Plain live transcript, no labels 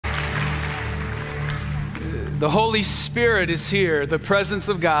The Holy Spirit is here, the presence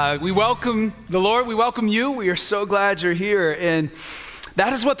of God. We welcome the Lord. We welcome you. We are so glad you're here. And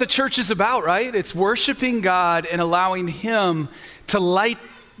that is what the church is about, right? It's worshiping God and allowing Him to light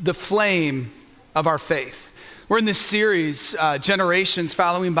the flame of our faith. We're in this series, Generations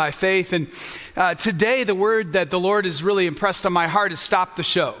Following by Faith. And today, the word that the Lord has really impressed on my heart is stop the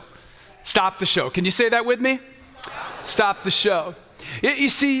show. Stop the show. Can you say that with me? Stop the show. You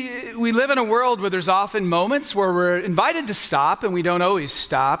see, we live in a world where there's often moments where we're invited to stop and we don't always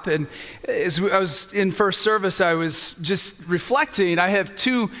stop. And as I was in first service, I was just reflecting. I have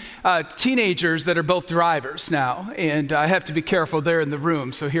two teenagers that are both drivers now, and I have to be careful. They're in the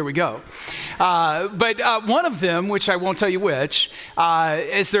room, so here we go. But one of them, which I won't tell you which,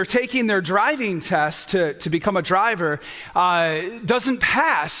 as they're taking their driving test to become a driver, doesn't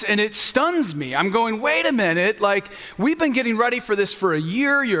pass, and it stuns me. I'm going, wait a minute, like, we've been getting ready for this for a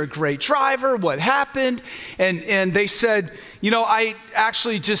year. You're a great driver. What happened? And they said, I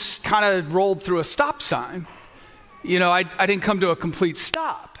actually just kind of rolled through a stop sign. I didn't come to a complete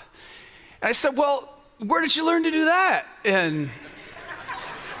stop. And I said, well, where did you learn to do that? And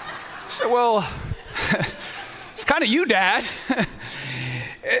I said, well, it's kind of you, Dad.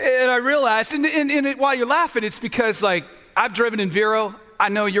 And I realized, and while you're laughing, it's because, like, I've driven in Vero. I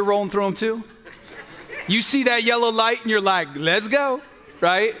know you're rolling through them too. You see that yellow light and you're like, let's go,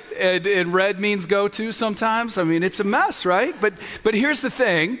 right? And red means go too sometimes. I mean, it's a mess, right? But here's the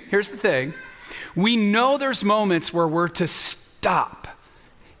thing. We know there's moments where we're to stop,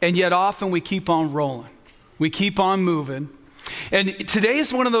 and yet often we keep on rolling. We keep on moving. And today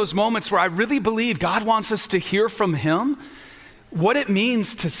is one of those moments where I really believe God wants us to hear from Him what it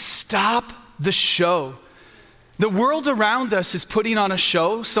means to stop the show. The world around us is putting on a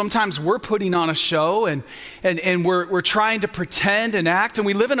show. Sometimes we're putting on a show and we're trying to pretend and act. And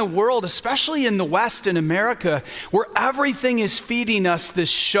we live in a world, especially in the West, in America, where everything is feeding us this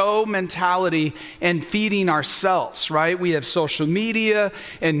show mentality and feeding ourselves, right? We have social media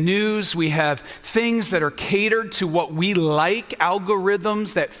and news. We have things that are catered to what we like,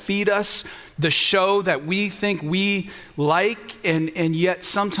 algorithms that feed us the show that we think we like, and yet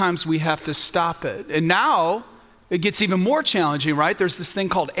sometimes we have to stop it. And now it gets even more challenging, right? There's this thing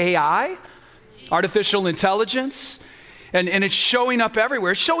called AI, artificial intelligence, and it's showing up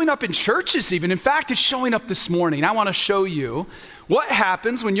everywhere. It's showing up in churches even. In fact, it's showing up this morning. I want to show you what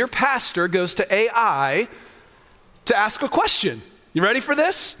happens when your pastor goes to AI to ask a question. You ready for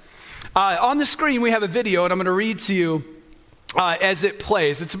this? On the screen, we have a video, and I'm going to read to you as it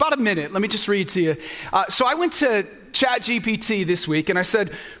plays. It's about a minute. Let me just read to you. So I went to ChatGPT this week and I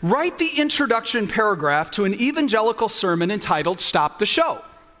said, write the introduction paragraph to an evangelical sermon entitled Stop the Show.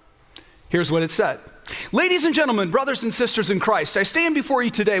 Here's what it said. Ladies and gentlemen, brothers and sisters in Christ, I stand before you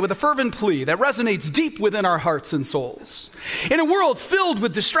today with a fervent plea that resonates deep within our hearts and souls. In a world filled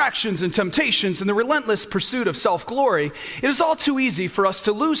with distractions and temptations and the relentless pursuit of self-glory, it is all too easy for us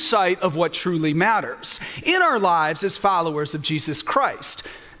to lose sight of what truly matters in our lives as followers of Jesus Christ.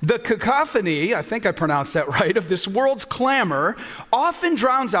 The cacophony, I think I pronounced that right, of this world's clamor often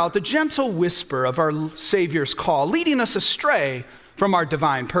drowns out the gentle whisper of our Savior's call, leading us astray from our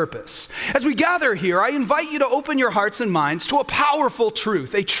divine purpose. As we gather here, I invite you to open your hearts and minds to a powerful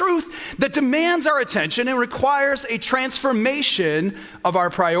truth, a truth that demands our attention and requires a transformation of our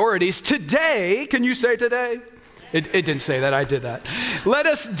priorities. Today, can you say today? It didn't say that, I did that. Let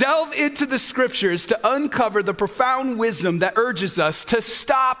us delve into the scriptures to uncover the profound wisdom that urges us to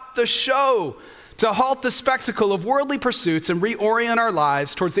stop the show, to halt the spectacle of worldly pursuits and reorient our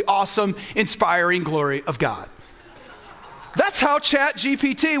lives towards the awesome, inspiring glory of God. That's how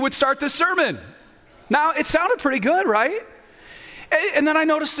ChatGPT would start this sermon. Now, it sounded pretty good, right? And then I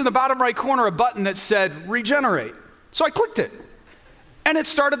noticed in the bottom right corner a button that said regenerate. So I clicked it, and it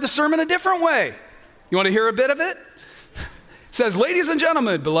started the sermon a different way. You want to hear a bit of it? It says, ladies and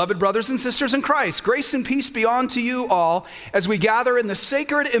gentlemen, beloved brothers and sisters in Christ, grace and peace be unto you all as we gather in the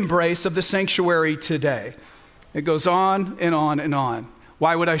sacred embrace of the sanctuary today. It goes on and on and on.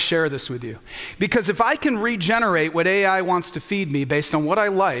 Why would I share this with you? Because if I can regenerate what AI wants to feed me based on what I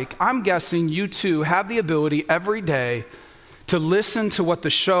like, I'm guessing you too have the ability every day to listen to what the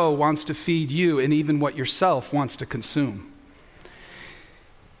show wants to feed you and even what yourself wants to consume.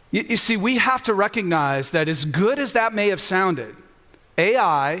 You see, we have to recognize that as good as that may have sounded,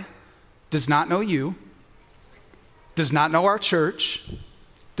 AI does not know you, does not know our church,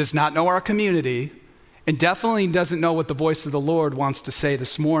 does not know our community, and definitely doesn't know what the voice of the Lord wants to say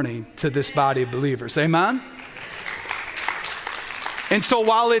this morning to this body of believers. Amen? And so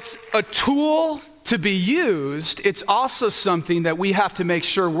while it's a tool to be used, it's also something that we have to make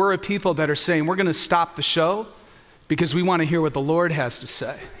sure we're a people that are saying we're going to stop the show because we want to hear what the Lord has to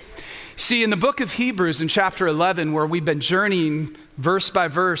say. See, in the book of Hebrews in chapter 11, where we've been journeying verse by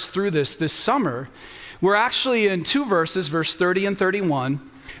verse through this summer, we're actually in two verses, verse 30 and 31,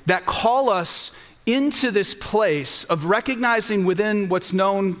 that call us into this place of recognizing within what's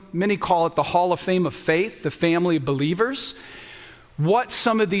known, many call it the Hall of Fame of Faith, the family of believers, what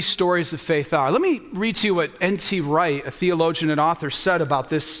some of these stories of faith are. Let me read to you what N.T. Wright, a theologian and author, said about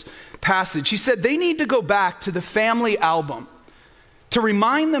this passage. He said, they need to go back to the family album to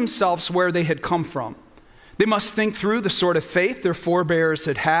remind themselves where they had come from. They must think through the sort of faith their forebears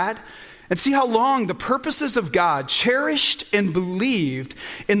had had and see how long the purposes of God, cherished and believed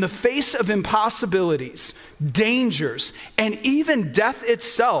in the face of impossibilities, dangers, and even death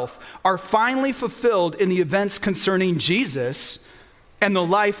itself, are finally fulfilled in the events concerning Jesus and the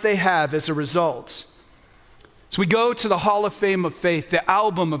life they have as a result. So we go to the Hall of Fame of Faith, the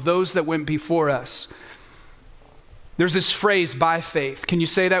album of those that went before us. There's this phrase, by faith. Can you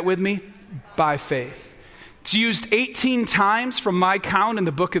say that with me? By faith. It's used 18 times from my count in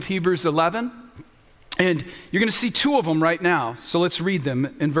the book of Hebrews 11. And you're going to see two of them right now. So let's read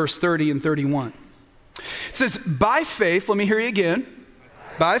them in verse 30 and 31. It says, by faith, let me hear you again.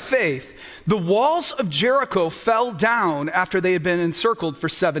 By faith, the walls of Jericho fell down after they had been encircled for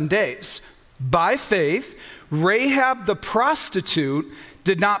 7 days. By faith, Rahab the prostitute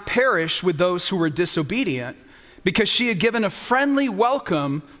did not perish with those who were disobedient, because she had given a friendly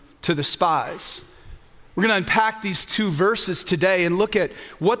welcome to the spies. We're going to unpack these two verses today and look at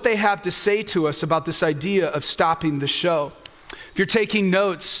what they have to say to us about this idea of stopping the show. If you're taking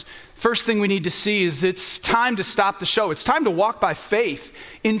notes, first thing we need to see is it's time to stop the show. It's time to walk by faith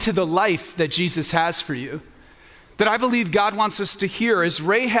into the life that Jesus has for you. That I believe God wants us to hear, as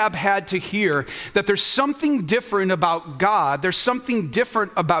Rahab had to hear, that there's something different about God, there's something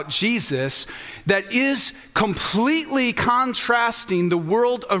different about Jesus that is completely contrasting the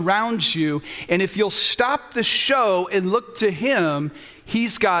world around you. And if you'll stop the show and look to him,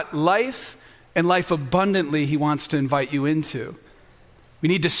 he's got life, and life abundantly he wants to invite you into. We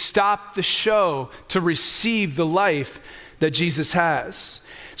need to stop the show to receive the life that Jesus has.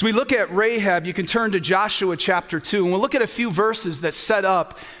 As we look at Rahab, you can turn to Joshua chapter 2, and we'll look at a few verses that set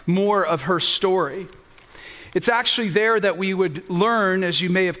up more of her story. It's actually there that we would learn, as you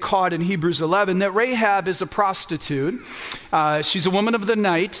may have caught in Hebrews 11, that Rahab is a prostitute. She's a woman of the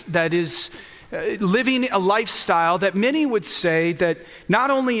night that is living a lifestyle that many would say that not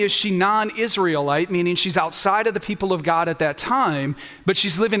only is she non-Israelite, meaning she's outside of the people of God at that time, but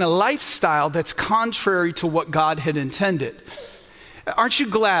she's living a lifestyle that's contrary to what God had intended. Aren't you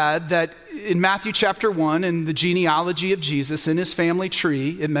glad that in Matthew chapter 1, in the genealogy of Jesus, in his family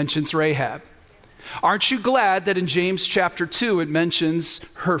tree, it mentions Rahab? Aren't you glad that in James chapter 2, it mentions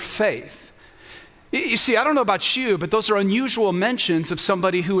her faith? You see, I don't know about you, but those are unusual mentions of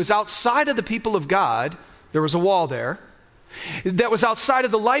somebody who is outside of the people of God. There was a wall there. That was outside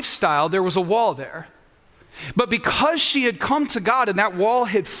of the lifestyle. There was a wall there. But because she had come to God and that wall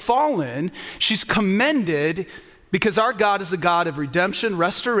had fallen, she's commended, because our God is a God of redemption,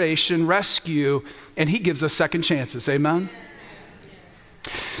 restoration, rescue, and he gives us second chances. Amen?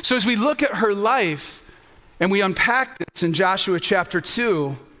 So as we look at her life and we unpack this in Joshua chapter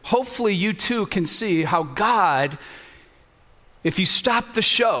 2, hopefully you too can see how God, if you stop the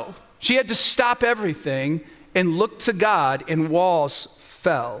show, she had to stop everything and look to God, and walls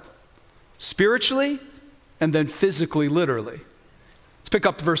fell. Spiritually and then physically, literally. Let's pick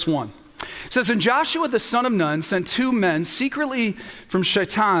up verse 1. It says, and Joshua the son of Nun sent 2 men secretly from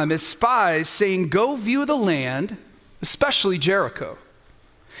Shittim as spies, saying, go view the land, especially Jericho.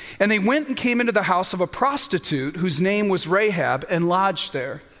 And they went and came into the house of a prostitute whose name was Rahab, and lodged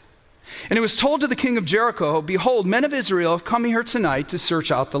there. And it was told to the king of Jericho, behold, men of Israel have come here tonight to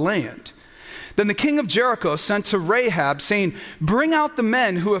search out the land. Then the king of Jericho sent to Rahab, saying, bring out the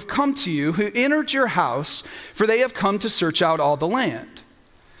men who have come to you, who entered your house, for they have come to search out all the land.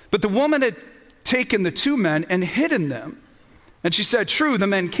 But the woman had taken the 2 men and hidden them. And she said, true, the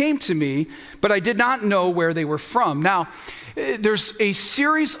men came to me, but I did not know where they were from. Now, there's a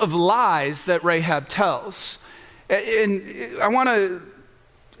series of lies that Rahab tells. And I want to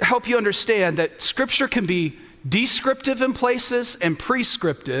help you understand that Scripture can be descriptive in places and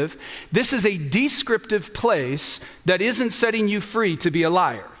prescriptive. This is a descriptive place that isn't setting you free to be a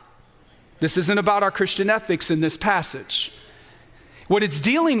liar. This isn't about our Christian ethics in this passage. What it's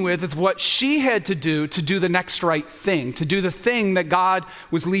dealing with is what she had to do the next right thing, to do the thing that God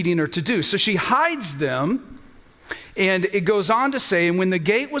was leading her to do. So she hides them, And it goes on to say, and when the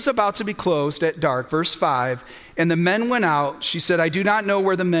gate was about to be closed at dark, verse 5, and the men went out, she said, I do not know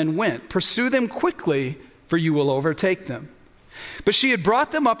where the men went. Pursue them quickly, for you will overtake them. But she had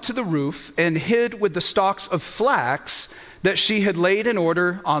brought them up to the roof and hid with the stalks of flax that she had laid in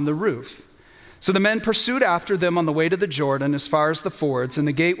order on the roof. So the men pursued after them on the way to the Jordan as far as the fords, and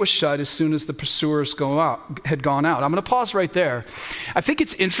the gate was shut as soon as the pursuers had gone out. I'm going to pause right there. I think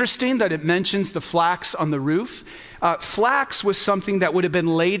it's interesting that it mentions the flax on the roof. Flax was something that would have been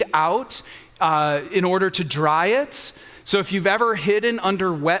laid out in order to dry it. So if you've ever hidden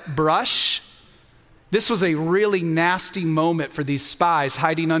under wet brush, this was a really nasty moment for these spies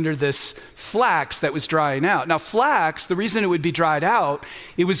hiding under this flax that was drying out. Now, flax, the reason it would be dried out,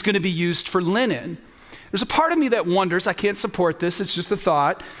 it was going to be used for linen. There's a part of me that wonders, I can't support this, it's just a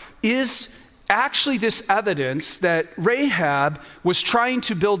thought, is actually this evidence that Rahab was trying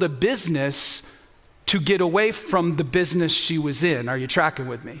to build a business to get away from the business she was in. Are you tracking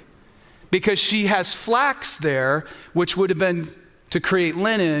with me? Because she has flax there, which would have been to create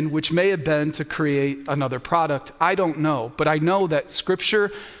linen, which may have been to create another product. I don't know, but I know that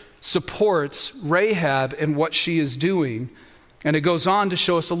Scripture supports Rahab and what she is doing. And it goes on to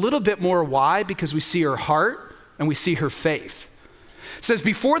show us a little bit more why, because we see her heart and we see her faith. It says,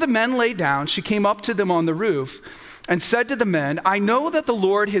 before the men lay down, she came up to them on the roof and said to the men, I know that the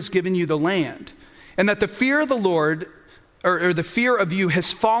Lord has given you the land, and that the fear of the Lord, or the fear of you,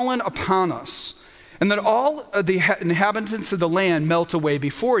 has fallen upon us, and that all of the inhabitants of the land melt away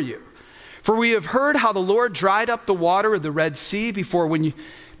before you. For we have heard how the Lord dried up the water of the Red Sea before when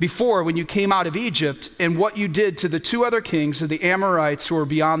you came out of Egypt, and what you did to the two other kings of the Amorites who were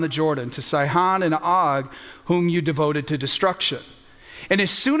beyond the Jordan, to Sihon and Og, whom you devoted to destruction. And as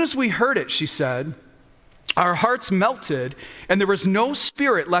soon as we heard it, she said, our hearts melted, and there was no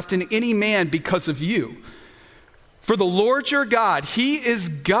spirit left in any man because of you. For the Lord your God, he is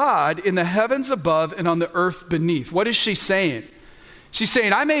God in the heavens above and on the earth beneath. What is she saying? She's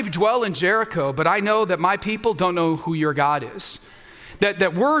saying, I may dwell in Jericho, but I know that my people don't know who your God is.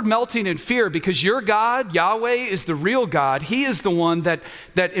 That we're melting in fear because your God, Yahweh, is the real God. He is the one that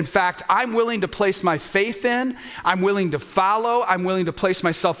in fact, I'm willing to place my faith in. I'm willing to follow. I'm willing to place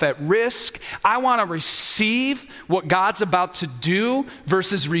myself at risk. I want to receive what God's about to do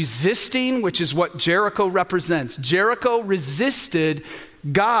versus resisting, which is what Jericho represents. Jericho resisted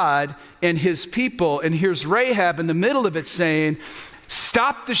God and his people. And here's Rahab in the middle of it saying,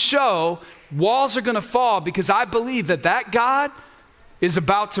 stop the show. Walls are going to fall because I believe that God is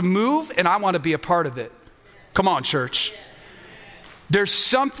about to move, and I want to be a part of it. Come on, church. There's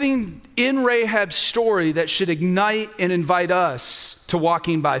something in Rahab's story that should ignite and invite us to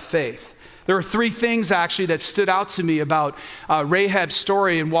walking by faith. There are three things actually that stood out to me about Rahab's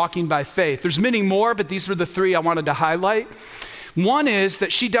story and walking by faith. There's many more, but these were the three I wanted to highlight. One is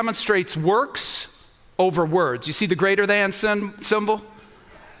that she demonstrates works over words. You see the greater than symbol?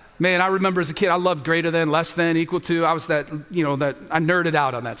 Man, I remember as a kid, I loved greater than, less than, equal to. I was that I nerded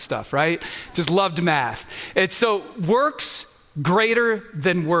out on that stuff, right? Just loved math. And so works greater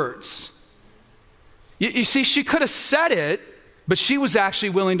than words. You see, she could have said it, but she was actually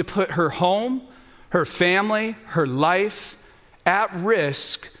willing to put her home, her family, her life at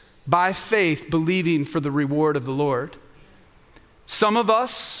risk by faith, believing for the reward of the Lord. Some of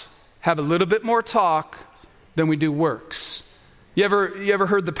us have a little bit more talk than we do works. You ever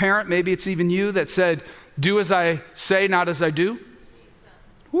heard the parent, maybe it's even you, that said, do as I say, not as I do?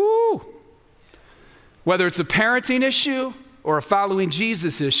 Woo! Whether it's a parenting issue or a following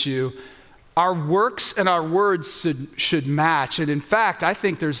Jesus issue, our works and our words should match. And in fact, I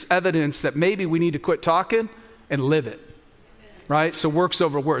think there's evidence that maybe we need to quit talking and live it, right? So works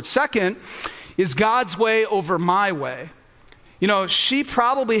over words. Second is God's way over my way. She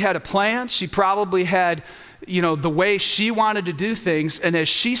probably had a plan. She probably had the way she wanted to do things. And as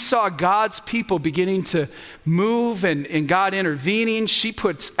she saw God's people beginning to move and God intervening, she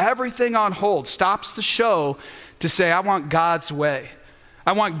puts everything on hold, stops the show to say, I want God's way.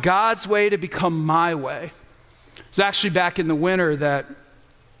 I want God's way to become my way. It was actually back in the winter that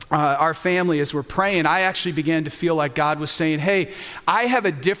our family, as we're praying, I actually began to feel like God was saying, hey, I have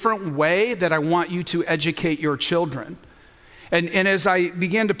a different way that I want you to educate your children. And as I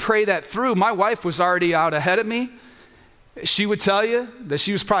began to pray that through, my wife was already out ahead of me. She would tell you that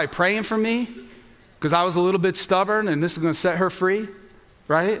she was probably praying for me because I was a little bit stubborn and this is going to set her free,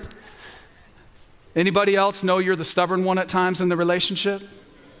 right? Anybody else know you're the stubborn one at times in the relationship?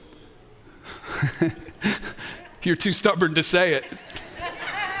 You're too stubborn to say it.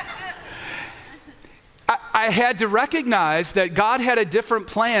 I had to recognize that God had a different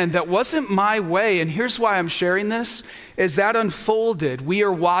plan that wasn't my way. And here's why I'm sharing this. As that unfolded, we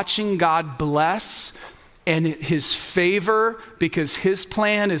are watching God bless and his favor, because his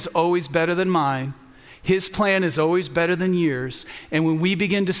plan is always better than mine. His plan is always better than yours. And when we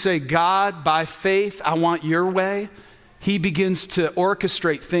begin to say, God, by faith, I want your way, he begins to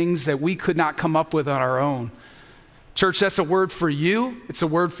orchestrate things that we could not come up with on our own. Church, that's a word for you. It's a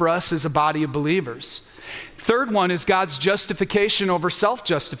word for us as a body of believers. Third one is God's justification over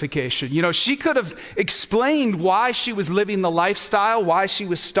self-justification. You know, she could have explained why she was living the lifestyle, why she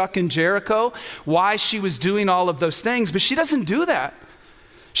was stuck in Jericho, why she was doing all of those things, but she doesn't do that.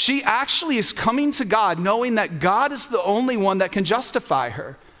 She actually is coming to God knowing that God is the only one that can justify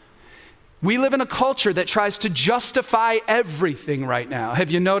her. We live in a culture that tries to justify everything right now.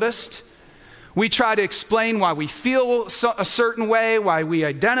 Have you noticed? We try to explain why we feel a certain way, why we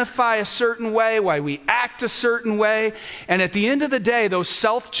identify a certain way, why we act a certain way. And at the end of the day, those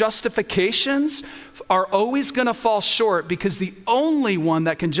self-justifications are always going to fall short, because the only one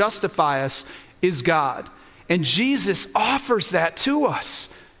that can justify us is God. And Jesus offers that to us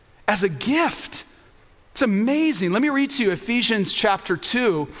as a gift. It's amazing. Let me read to you Ephesians chapter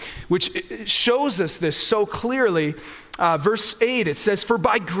 2, which shows us this so clearly. Verse 8, it says, "For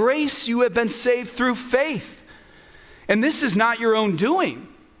by grace you have been saved through faith. And this is not your own doing."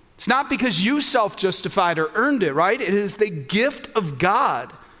 It's not because you self-justified or earned it, right? It is the gift of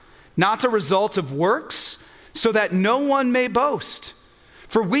God, not a result of works, so that no one may boast.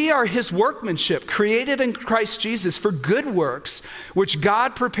 For we are his workmanship, created in Christ Jesus for good works, which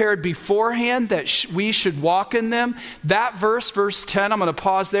God prepared beforehand that we should walk in them. That verse 10, I'm going to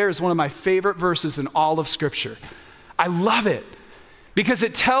pause there, is one of my favorite verses in all of Scripture. I love it because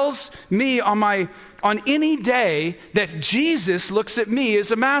it tells me on any day that Jesus looks at me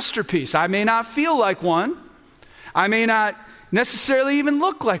as a masterpiece. I may not feel like one. I may not necessarily even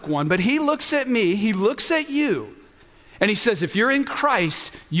look like one, but he looks at me, he looks at you, and he says, if you're in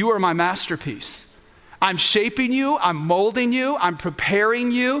Christ, you are my masterpiece. I'm shaping you, I'm molding you, I'm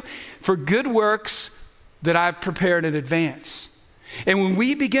preparing you for good works that I've prepared in advance. And when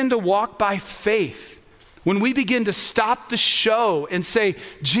we begin to walk by faith, when we begin to stop the show and say,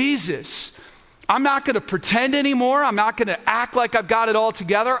 Jesus, I'm not going to pretend anymore. I'm not going to act like I've got it all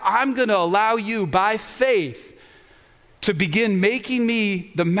together. I'm going to allow you by faith to begin making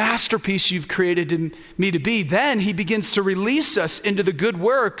me the masterpiece you've created me to be. Then he begins to release us into the good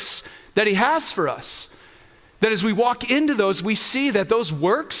works that he has for us. That as we walk into those, we see that those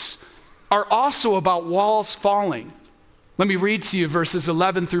works are also about walls falling. Let me read to you verses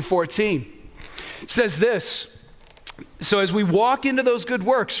 11 through 14. It says this, so as we walk into those good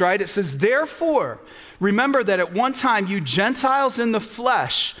works, right? It says, therefore, remember that at one time you Gentiles in the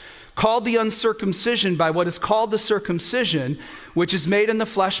flesh, called the uncircumcision by what is called the circumcision, which is made in the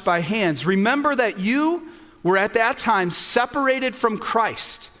flesh by hands. Remember that you were at that time separated from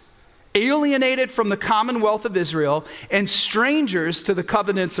Christ, alienated from the commonwealth of Israel, and strangers to the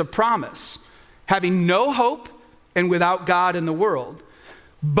covenants of promise, having no hope and without God in the world.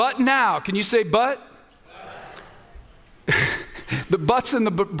 But now, can you say but? The buts in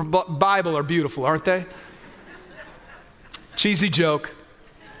the Bible are beautiful, aren't they? Cheesy joke.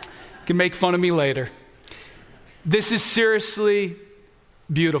 You can make fun of me later. This is seriously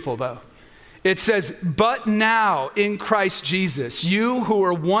beautiful, though. It says, but now in Christ Jesus, you who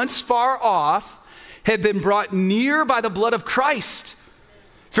were once far off have been brought near by the blood of Christ.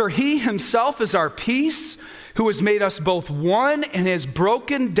 For he himself is our peace, who has made us both one and has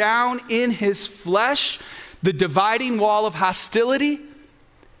broken down in his flesh the dividing wall of hostility.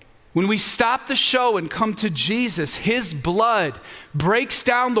 When we stop the show and come to Jesus, his blood breaks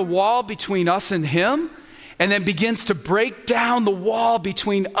down the wall between us and him, and then begins to break down the wall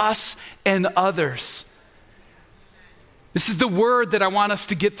between us and others. This is the word that I want us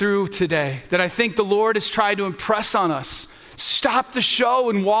to get through today, that I think the Lord is trying to impress on us. Stop the show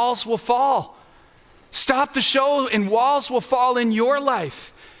and walls will fall. Stop the show and walls will fall in your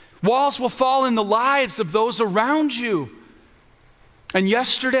life. Walls will fall in the lives of those around you. And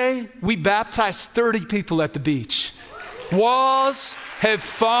yesterday, we baptized 30 people at the beach. Walls have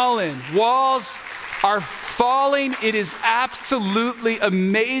fallen. Walls are falling. It is absolutely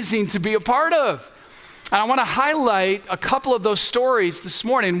amazing to be a part of. And I want to highlight a couple of those stories this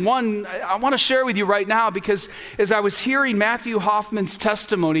morning. One, I want to share with you right now, because as I was hearing Matthew Hoffman's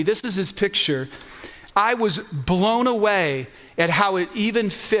testimony, this is his picture. I was blown away at how it even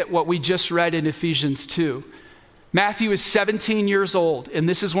fit what we just read in Ephesians 2. Matthew is 17 years old, and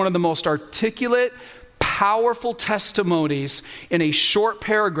this is one of the most articulate, powerful testimonies in a short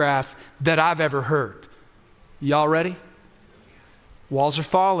paragraph that I've ever heard. Y'all ready? Walls are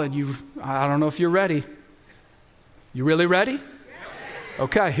falling. I don't know if you're ready. You really ready?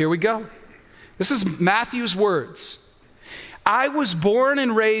 Okay, here we go. This is Matthew's words. I was born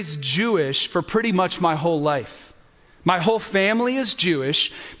and raised Jewish for pretty much my whole life. My whole family is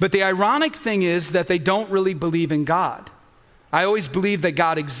Jewish, but the ironic thing is that they don't really believe in God. I always believed that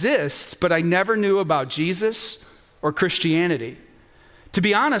God exists, but I never knew about Jesus or Christianity. To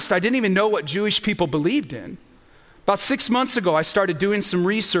be honest, I didn't even know what Jewish people believed in. About 6 months ago, I started doing some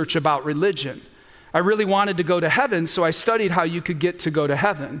research about religion. I really wanted to go to heaven, so I studied how you could get to go to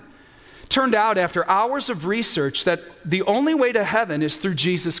heaven. Turned out after hours of research that the only way to heaven is through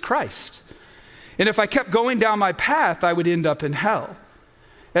Jesus Christ. And if I kept going down my path, I would end up in hell.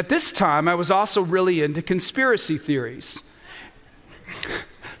 At this time, I was also really into conspiracy theories.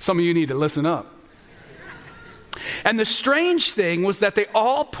 Some of you need to listen up. And the strange thing was that they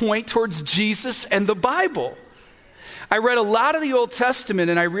all point towards Jesus and the Bible. I read a lot of the Old Testament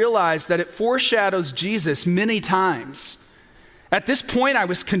and I realized that it foreshadows Jesus many times. At this point, I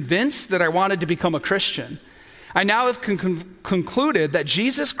was convinced that I wanted to become a Christian. I now have concluded that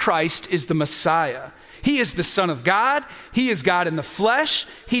Jesus Christ is the Messiah. He is the Son of God. He is God in the flesh.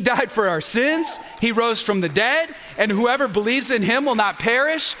 He died for our sins. He rose from the dead. And whoever believes in him will not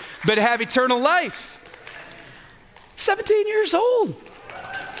perish, but have eternal life. 17 years old.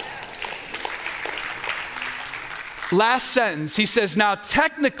 Last sentence, he says, now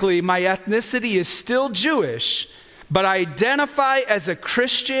technically my ethnicity is still Jewish, but I identify as a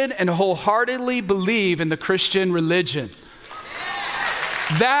Christian and wholeheartedly believe in the Christian religion.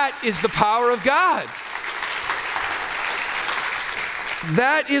 That is the power of God.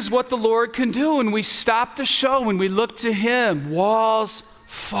 That is what the Lord can do when we stop the show, when we look to him. Walls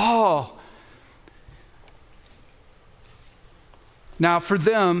fall. Now, for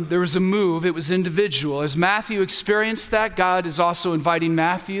them, there was a move. It was individual. As Matthew experienced that, God is also inviting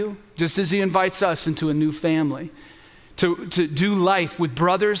Matthew, just as he invites us, into a new family, to do life with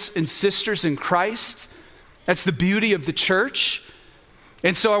brothers and sisters in Christ. That's the beauty of the church.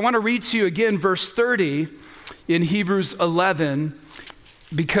 And so I want to read to you again verse 30 in Hebrews 11,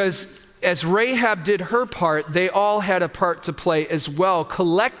 because as Rahab did her part, they all had a part to play as well,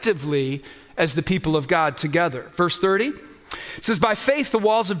 collectively as the people of God together. Verse 30. It says, by faith, the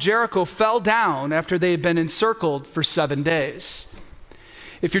walls of Jericho fell down after they had been encircled for 7 days.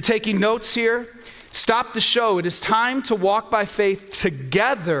 If you're taking notes here, stop the show. It is time to walk by faith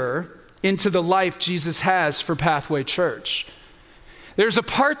together into the life Jesus has for Pathway Church. There's a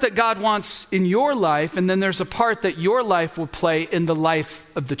part that God wants in your life, and then there's a part that your life will play in the life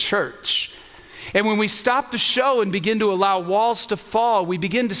of the church. And when we stop the show and begin to allow walls to fall, we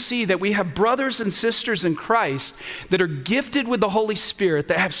begin to see that we have brothers and sisters in Christ that are gifted with the Holy Spirit,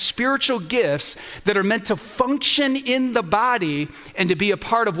 that have spiritual gifts that are meant to function in the body and to be a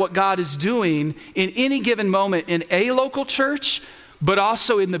part of what God is doing in any given moment in a local church, but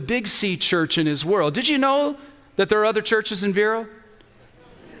also in the Big C church in his world. Did you know that there are other churches in Vero?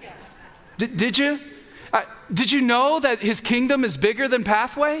 Did you? Did you know that his kingdom is bigger than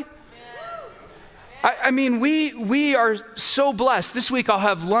Pathway? I mean, we are so blessed. This week I'll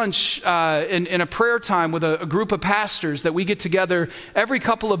have lunch in a prayer time with a group of pastors that we get together every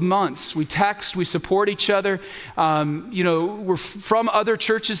couple of months. We text, we support each other. We're from other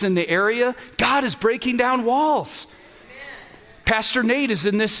churches in the area. God is breaking down walls. Amen. Pastor Nate is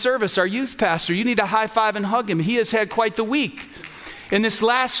in this service, our youth pastor. You need to high five and hug him. He has had quite the week. In this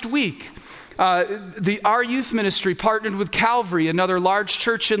last week, our youth ministry partnered with Calvary, another large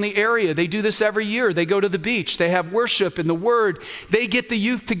church in the area. They do this every year. They go to the beach. They have worship and the word. They get the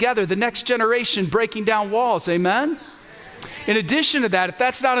youth together, the next generation, breaking down walls. Amen? In addition to that, if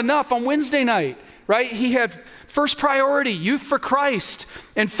that's not enough, on Wednesday night, right, he had First Priority, Youth for Christ,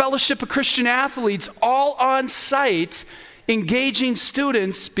 and Fellowship of Christian Athletes all on site, engaging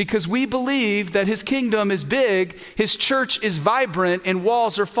students, because we believe that his kingdom is big, his church is vibrant, and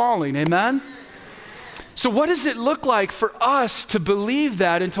walls are falling. Amen? So what does it look like for us to believe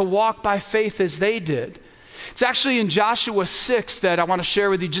that and to walk by faith as they did? It's actually in Joshua 6 that I want to share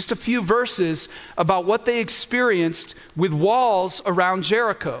with you just a few verses about what they experienced with walls around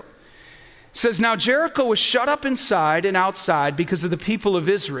Jericho. It says, now Jericho was shut up inside and outside because of the people of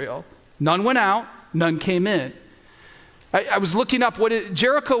Israel. None went out, none came in. I was looking up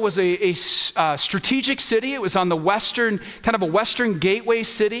Jericho was a strategic city. It was on the western, kind of a western gateway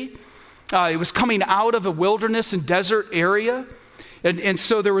city. It was coming out of a wilderness and desert area. And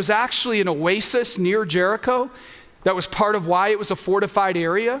so there was actually an oasis near Jericho that was part of why it was a fortified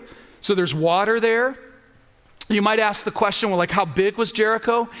area. So there's water there. You might ask the question, well, like, how big was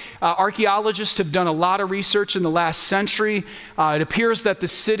Jericho? Archaeologists have done a lot of research in the last century. It appears that the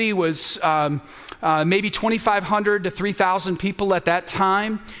city was maybe 2,500 to 3,000 people at that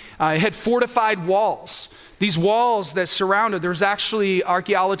time. It had fortified walls. These walls that surrounded, there's actually,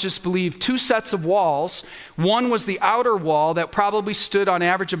 archaeologists believe, two sets of walls. One was the outer wall that probably stood on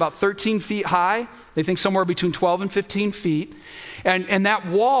average about 13 feet high. They think somewhere between 12 and 15 feet. And that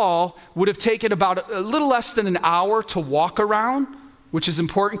wall would have taken about a little less than an hour to walk around, which is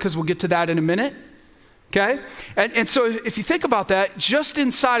important because we'll get to that in a minute. Okay? And so if you think about that, just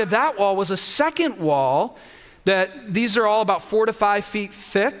inside of that wall was a second wall that these are all about 4 to 5 feet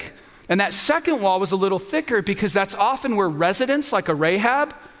thick. And that second wall was a little thicker because that's often where residents like a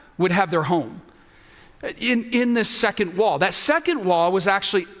Rahab would have their home. In this second wall. That second wall was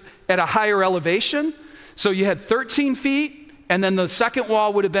actually at a higher elevation. So you had 13 feet, and then the second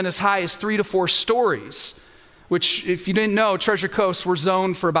wall would have been as high as 3 to 4 stories, which, if you didn't know, Treasure Coast, we're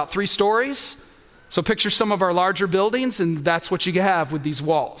zoned for about 3 stories. So picture some of our larger buildings, and that's what you have with these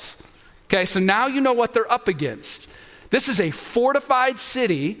walls. Okay, so now you know what they're up against. This is a fortified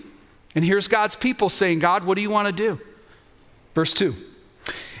city, and here's God's people saying, God, what do you want to do? Verse 2.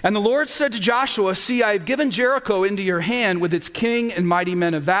 And the Lord said to Joshua, see, I have given Jericho into your hand with its king and mighty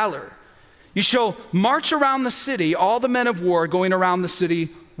men of valor. You shall march around the city, all the men of war going around the city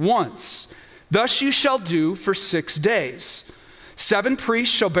once. Thus you shall do for 6 days. 7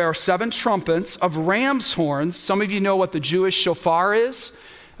 priests shall bear 7 trumpets of ram's horns. Some of you know what the Jewish shofar is.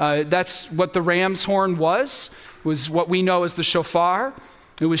 That's what the ram's horn was what we know as the shofar.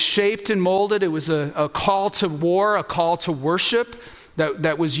 It was shaped and molded. It was a call to war, a call to worship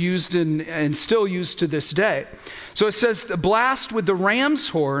that was used and still used to this day. So it says, blast with the ram's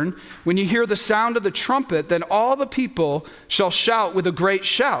horn. When you hear the sound of the trumpet, then all the people shall shout with a great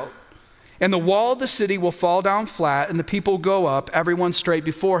shout. And the wall of the city will fall down flat, and the people go up, everyone straight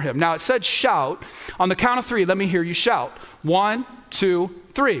before him. Now it said shout. On the count of 3, let me hear you shout. 1, 2,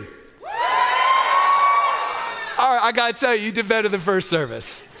 3. All right, I got to tell you, you did better than first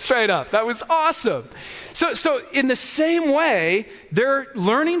service. Straight up. That was awesome. So in the same way, they're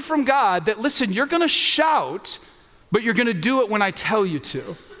learning from God that, listen, you're going to shout, but you're going to do it when I tell you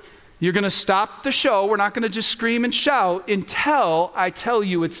to. You're going to stop the show. We're not going to just scream and shout until I tell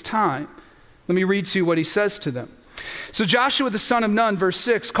you it's time. Let me read to you what he says to them. So Joshua the son of Nun, verse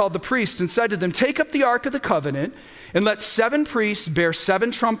 6, called the priests and said to them, take up the ark of the covenant and let 7 priests bear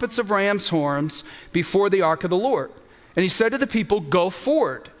 7 trumpets of ram's horns before the ark of the Lord. And he said to the people, go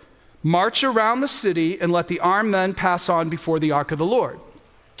forward, march around the city and let the armed men pass on before the ark of the Lord.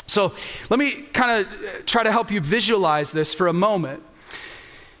 So let me kind of try to help you visualize this for a moment.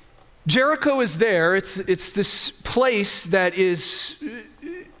 Jericho is there. It's this place that is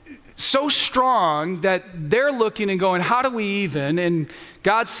so strong that they're looking and going, how do we even? And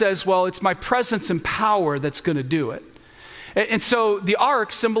God says, well, it's my presence and power that's going to do it. And so the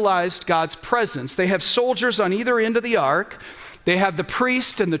ark symbolized God's presence. They have soldiers on either end of the ark. They have the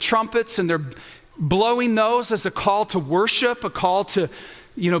priest and the trumpets, and they're blowing those as a call to worship, a call to,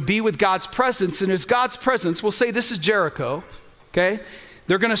 be with God's presence. And as God's presence, we'll say this is Jericho, okay?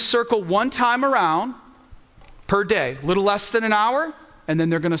 They're going to circle one time around per day, a little less than an hour, and then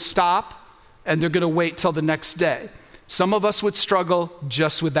they're going to stop, and they're going to wait till the next day. Some of us would struggle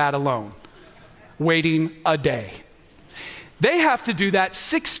just with that alone, waiting a day. They have to do that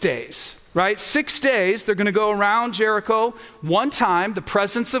 6 days, right? 6 days, they're going to go around Jericho one time, the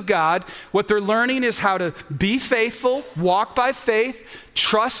presence of God. What they're learning is how to be faithful, walk by faith,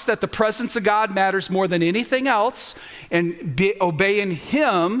 trust that the presence of God matters more than anything else, and obeying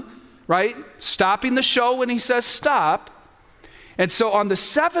Him, right? Stopping the show when He says stop. And so on the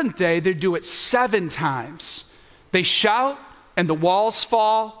 7th day, they do it 7 times. They shout, and the walls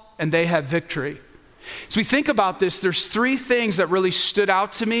fall, and they have victory. As we think about this, there's 3 things that really stood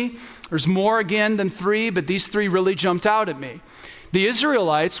out to me. There's more again than 3, but these 3 really jumped out at me. The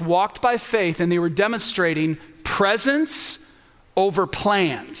Israelites walked by faith, and they were demonstrating presence over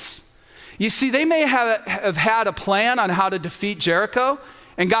plans. You see, they may have had a plan on how to defeat Jericho,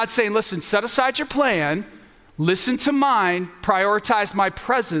 and God's saying, listen, set aside your plan, listen to mine, prioritize my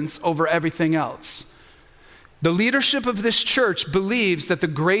presence over everything else. The leadership of this church believes that the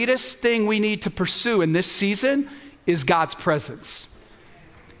greatest thing we need to pursue in this season is God's presence.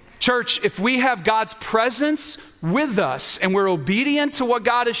 Church, if we have God's presence with us and we're obedient to what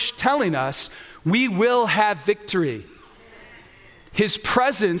God is telling us, we will have victory. His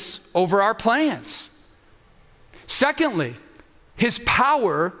presence over our plans. Secondly, His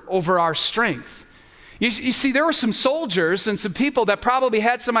power over our strength. You see, there were some soldiers and some people that probably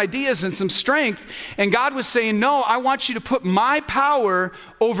had some ideas and some strength, and God was saying, no, I want you to put my power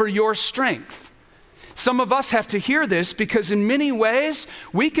over your strength. Some of us have to hear this because in many ways,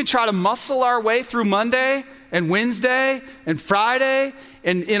 we can try to muscle our way through Monday and Wednesday and Friday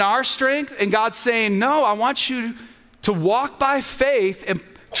and in our strength, and God's saying, no, I want you to walk by faith and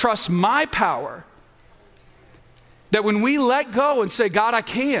trust my power. That when we let go and say, God, I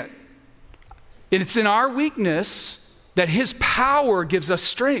can't, and it's in our weakness that his power gives us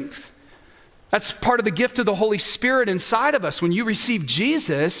strength. That's part of the gift of the Holy Spirit inside of us. When you receive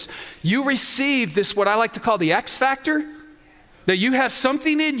Jesus, you receive this, what I like to call the X factor, that you have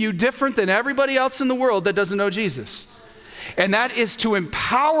something in you different than everybody else in the world that doesn't know Jesus. And that is to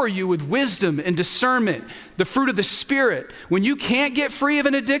empower you with wisdom and discernment, the fruit of the Spirit. When you can't get free of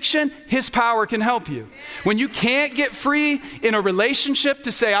an addiction, his power can help you. When you can't get free in a relationship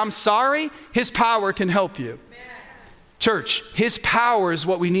to say, I'm sorry, his power can help you. Church, his power is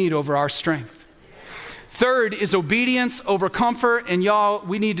what we need over our strength. Third is obedience over comfort. And y'all,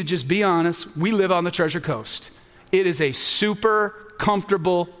 we need to just be honest. We live on the Treasure Coast. It is a super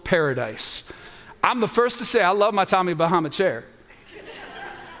comfortable paradise. I'm the first to say I love my Tommy Bahama chair.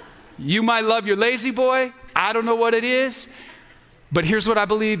 You might love your lazy boy. I don't know what it is. But here's what I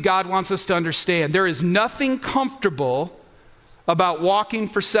believe God wants us to understand. There is nothing comfortable about walking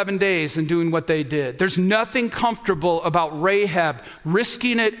for 7 days and doing what they did. There's nothing comfortable about Rahab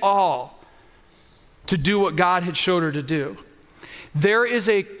risking it all to do what God had showed her to do. There is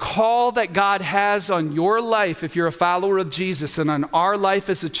a call that God has on your life if you're a follower of Jesus and on our life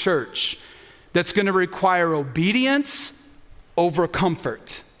as a church that's going to require obedience over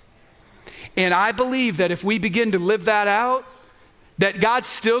comfort. And I believe that if we begin to live that out, that God's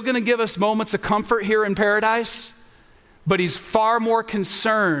still going to give us moments of comfort here in paradise, but he's far more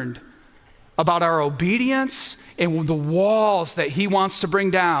concerned about our obedience and the walls that he wants to bring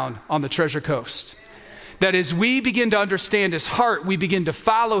down on the Treasure Coast. That as we begin to understand his heart, we begin to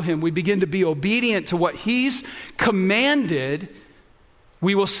follow him, we begin to be obedient to what he's commanded,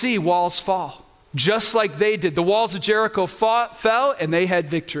 we will see walls fall, just like they did. The walls of Jericho fell, and they had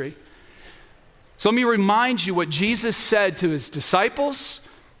victory. So let me remind you what Jesus said to his disciples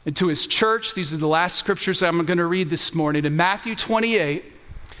and to his church. These are the last scriptures I'm going to read this morning in Matthew 28,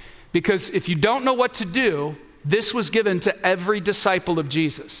 because if you don't know what to do, this was given to every disciple of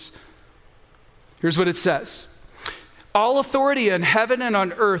Jesus. Here's what it says. All authority in heaven and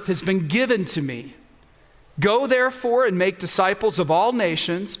on earth has been given to me. Go therefore and make disciples of all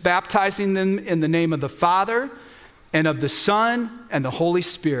nations, baptizing them in the name of the Father and of the Son and the Holy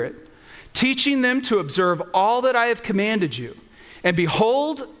Spirit, teaching them to observe all that I have commanded you. And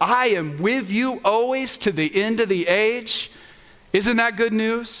behold, I am with you always to the end of the age. Isn't that good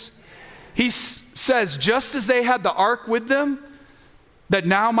news? He says, just as they had the ark with them, that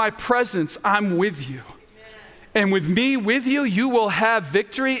now my presence, I'm with you. And with me with you, you will have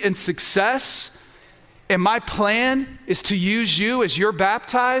victory and success. And my plan is to use you as you're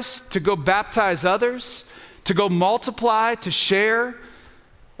baptized, to go baptize others, to go multiply, to share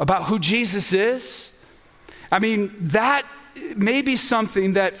about who Jesus is. I mean, that may be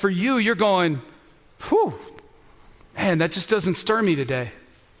something that for you, you're going, whew, man, that just doesn't stir me today.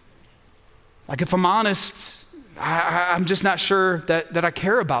 Like, if I'm honest, I'm just not sure that I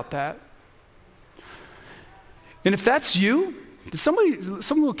care about that. And if that's you, did some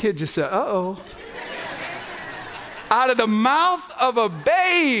little kid just say, uh-oh. Out of the mouth of a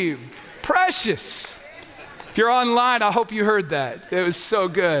babe, precious. If you're online, I hope you heard that. It was so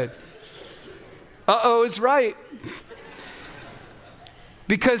good. Uh-oh is right.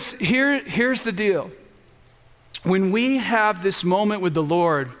 Because here's the deal. When we have this moment with the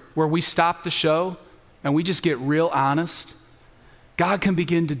Lord where we stop the show and we just get real honest, God can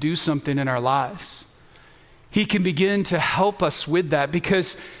begin to do something in our lives. He can begin to help us with that,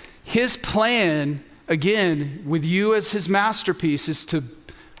 because his plan, again, with you as his masterpiece, is to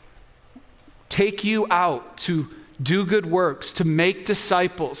take you out, to do good works, to make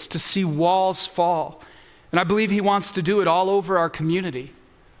disciples, to see walls fall. And I believe he wants to do it all over our community,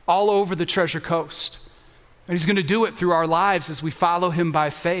 all over the Treasure Coast. And he's going to do it through our lives as we follow him by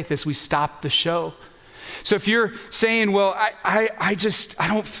faith, as we stop the show. So if you're saying, well, I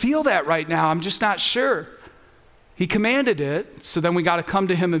don't feel that right now, I'm just not sure. He commanded it, so then we got to come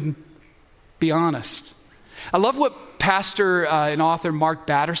to him and be honest. I love what pastor and author Mark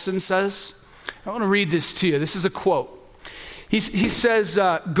Batterson says. I want to read this to you. This is a quote. He says,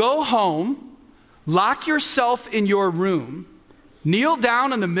 go home, lock yourself in your room, kneel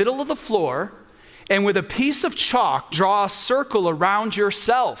down in the middle of the floor, and with a piece of chalk, draw a circle around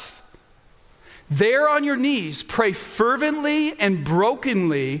yourself. there on your knees, pray fervently and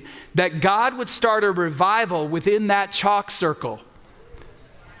brokenly that God would start a revival within that chalk circle.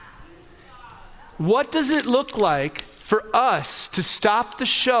 What does it look like for us to stop the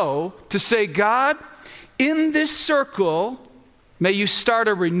show, to say, God, in this circle, may you start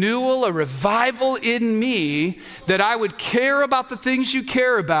a renewal, a revival in me, that I would care about the things you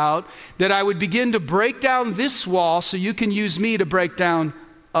care about, that I would begin to break down this wall so you can use me to break down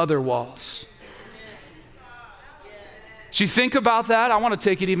other walls. As you think about that, I want to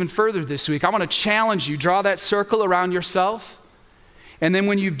take it even further this week. I want to challenge you. Draw that circle around yourself. And then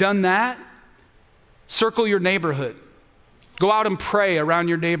when you've done that, circle your neighborhood. Go out and pray around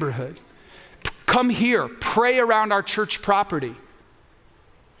your neighborhood. Come here, pray around our church property.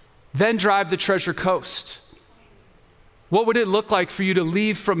 Then drive the Treasure Coast. What would it look like for you to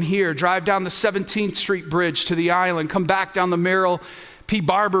leave from here, drive down the 17th Street Bridge to the island, come back down the Merrill P.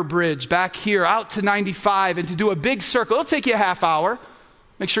 Barber Bridge, back here, out to 95, and to do a big circle? It'll take you a half hour.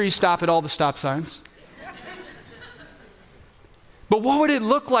 Make sure you stop at all the stop signs. But what would it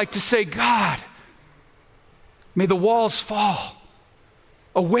look like to say, God, may the walls fall.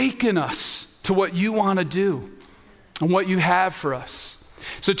 Awaken us to what you want to do and what you have for us.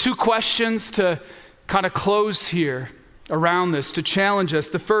 So 2 questions to kind of close here around this, to challenge us.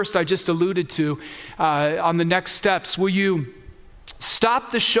 The first I just alluded to on the next steps. Will you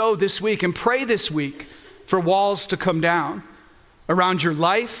stop the show this week and pray this week for walls to come down around your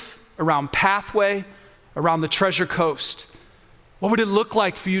life, around Pathway, around the Treasure Coast? What would it look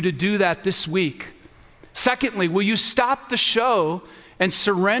like for you to do that this week? Secondly, will you stop the show and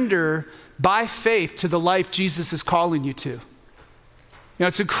surrender by faith to the life Jesus is calling you to? You know,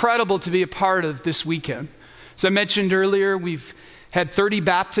 it's incredible to be a part of this weekend. As I mentioned earlier, we've had 30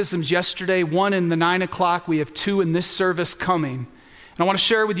 baptisms yesterday, 1 in the 9 o'clock. We have 2 in this service coming. And I want to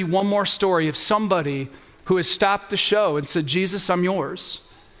share with you one more story of somebody who has stopped the show and said, Jesus, I'm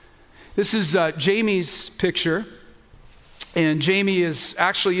yours. This is Jamie's picture. And Jamie is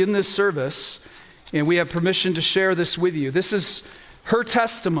actually in this service. And we have permission to share this with you. This is her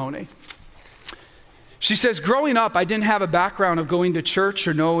testimony. She says, growing up, I didn't have a background of going to church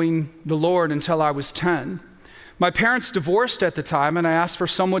or knowing the Lord until I was 10. My parents divorced at the time, and I asked for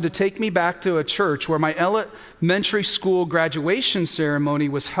someone to take me back to a church where my elementary school graduation ceremony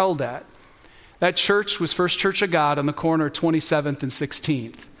was held at. That church was First Church of God on the corner of 27th and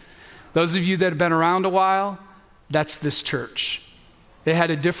 16th. Those of you that have been around a while, that's this church. It had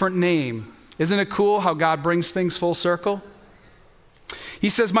a different name. Isn't it cool how God brings things full circle? He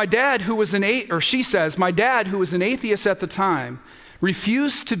says, my dad, who was an atheist at the time,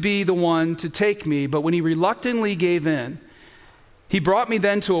 refused to be the one to take me, but when he reluctantly gave in, he brought me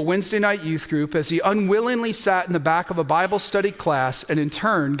then to a Wednesday night youth group as he unwillingly sat in the back of a Bible study class and in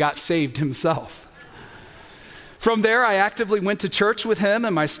turn got saved himself. From there, I actively went to church with him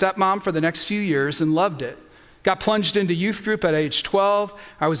and my stepmom for the next few years and loved it. Got plunged into youth group at age 12.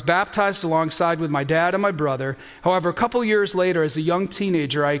 I was baptized alongside with my dad and my brother. However, a couple years later, as a young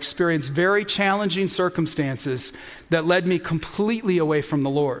teenager, I experienced very challenging circumstances that led me completely away from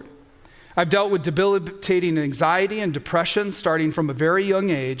the Lord. I've dealt with debilitating anxiety and depression starting from a very young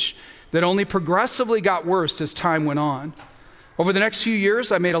age that only progressively got worse as time went on. Over the next few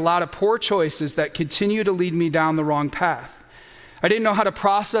years, I made a lot of poor choices that continue to lead me down the wrong path. I didn't know how to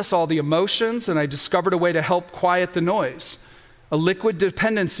process all the emotions, and I discovered a way to help quiet the noise. A liquid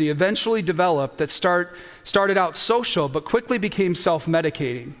dependency eventually developed that started out social, but quickly became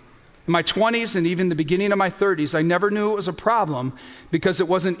self-medicating. In my 20s and even the beginning of my 30s, I never knew it was a problem because it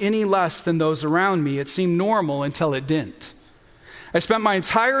wasn't any less than those around me. It seemed normal until it didn't. I spent my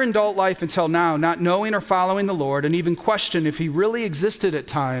entire adult life until now not knowing or following the Lord and even questioned if he really existed at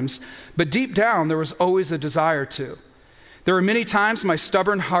times, but deep down there was always a desire to. There were many times my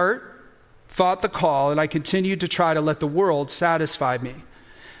stubborn heart fought the call, and I continued to try to let the world satisfy me.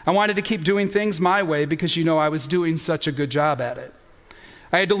 I wanted to keep doing things my way because, I was doing such a good job at it.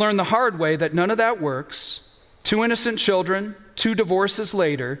 I had to learn the hard way that none of that works. 2 innocent children, 2 divorces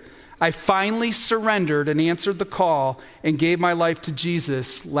later, I finally surrendered and answered the call and gave my life to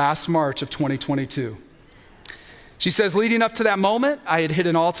Jesus last March of 2022. She says, leading up to that moment, I had hit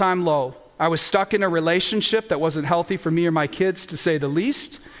an all-time low. I was stuck in a relationship that wasn't healthy for me or my kids, to say the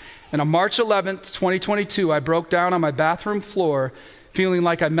least. And on March 11th, 2022, I broke down on my bathroom floor, feeling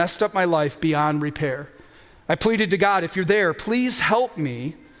like I messed up my life beyond repair. I pleaded to God, if you're there, please help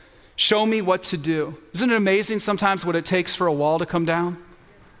me. Show me what to do. Isn't it amazing sometimes what it takes for a wall to come down?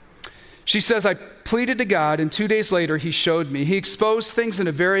 She says, I pleaded to God, and 2 days later, he showed me. He exposed things in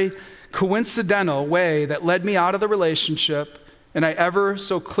a very coincidental way that led me out of the relationship And I ever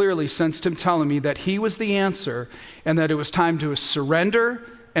so clearly sensed him telling me that he was the answer and that it was time to surrender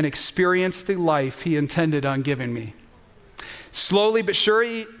and experience the life he intended on giving me. Slowly but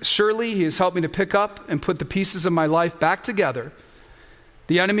surely, he has helped me to pick up and put the pieces of my life back together.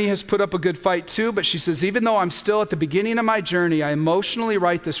 The enemy has put up a good fight too, but she says, even though I'm still at the beginning of my journey, I emotionally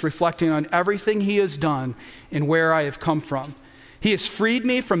write this reflecting on everything he has done and where I have come from. He has freed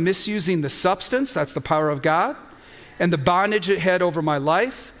me from misusing the substance, that's the power of God, and the bondage it had over my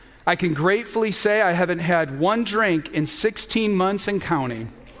life. I can gratefully say I haven't had one drink in 16 months and counting.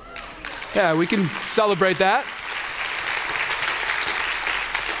 Yeah, we can celebrate that.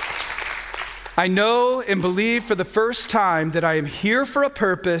 I know and believe for the first time that I am here for a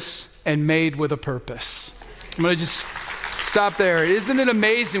purpose and made with a purpose. I'm going to just stop there. Isn't it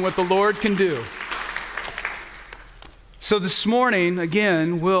amazing what the Lord can do? So this morning,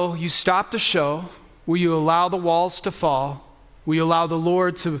 again, will you stop the show? Will you allow the walls to fall? Will you allow the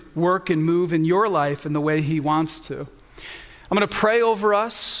Lord to work and move in your life in the way he wants to? I'm going to pray over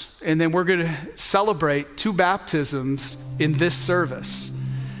us, and then we're going to celebrate 2 baptisms in this service.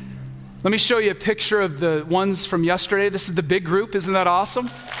 Let me show you a picture of the ones from yesterday. This is the big group. Isn't that awesome?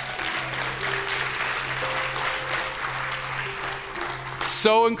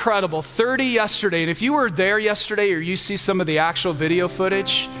 So incredible. 30 yesterday. And if you were there yesterday or you see some of the actual video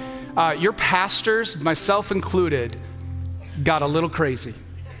footage, your pastors, myself included, got a little crazy.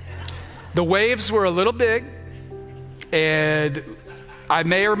 The waves were a little big, and I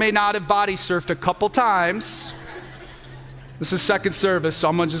may or may not have body surfed a couple times. This is second service, so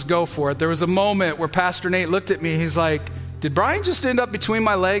I'm going to just go for it. There was a moment where Pastor Nate looked at me. He's like, did Brian just end up between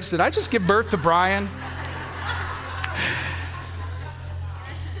my legs? Did I just give birth to Brian?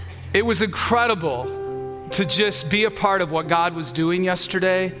 It was incredible to just be a part of what God was doing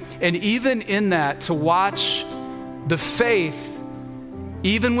yesterday. And even in that, to watch the faith,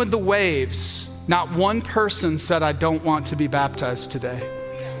 even with the waves, not one person said, I don't want to be baptized today.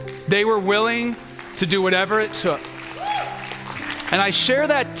 They were willing to do whatever it took. And I share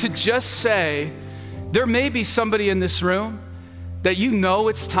that to just say, there may be somebody in this room that you know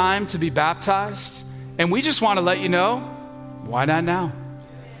it's time to be baptized, and we just want to let you know, why not now?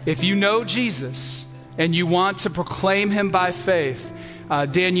 If you know Jesus and you want to proclaim him by faith,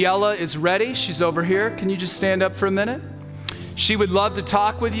 Daniela is ready. She's over here. Can you just stand up for a minute? She would love to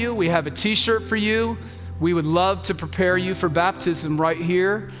talk with you. We have a t-shirt for you. We would love to prepare you for baptism right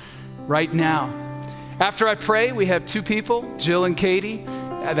here, right now. After I pray, we have 2 people, Jill and Katie,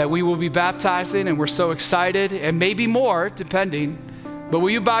 that we will be baptizing, and we're so excited, and maybe more, depending. But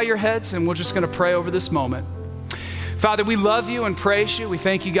will you bow your heads, and we're just going to pray over this moment. Father, we love you and praise you. We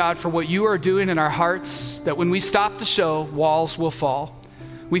thank you, God, for what you are doing in our hearts, that when we stop the show, walls will fall.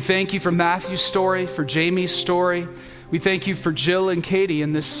 We thank you for Matthew's story, for Jamie's story. We thank you for Jill and Katie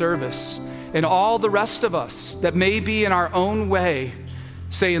in this service, and all the rest of us that may be in our own way,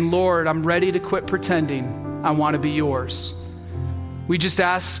 saying, Lord, I'm ready to quit pretending. I want to be yours. We just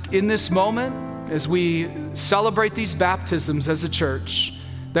ask in this moment, as we celebrate these baptisms as a church,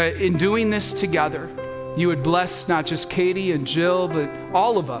 that in doing this together, you would bless not just Katie and Jill, but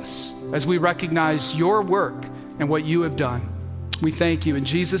all of us as we recognize your work and what you have done. We thank you in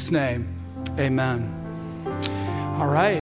Jesus' name. Amen. All right.